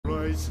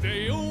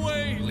Stay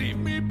away, leave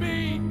me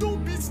be.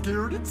 Don't be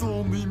scared, it's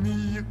only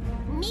me.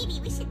 Maybe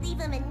we should leave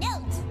him a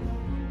note.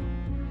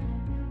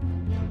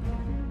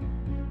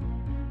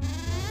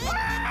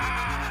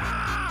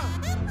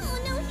 Oh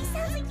no, he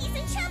sounds like he's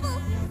in trouble.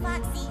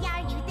 Foxy,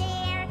 are you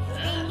there?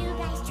 The new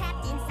guy's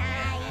trapped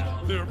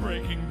inside. They're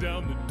breaking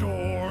down the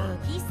door.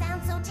 He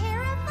sounds so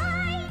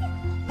terrified.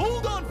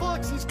 Hold on,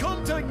 Fox, he's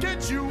come to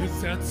get you.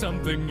 Is that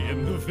something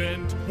in the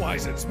vent? Why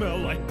does it smell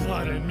like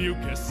blood and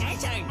mucus?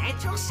 That's our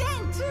natural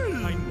scent.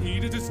 I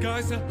need a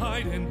disguise to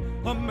hide in,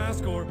 a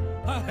mask or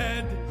a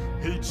head.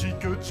 Hey,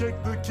 Chico,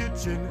 check the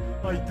kitchen.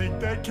 I think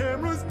that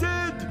camera's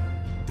dead.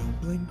 Don't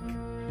blink.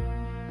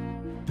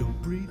 Don't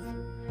breathe.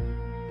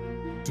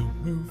 Don't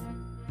move.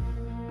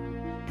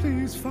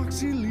 Please,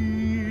 Foxy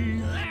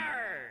Lee.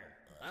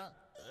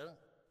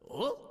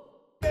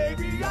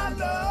 Baby, I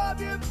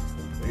love you.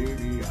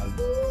 Baby, I love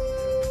you.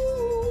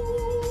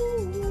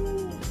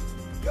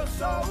 You're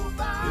so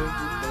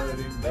fine.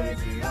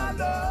 Baby, I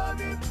love you.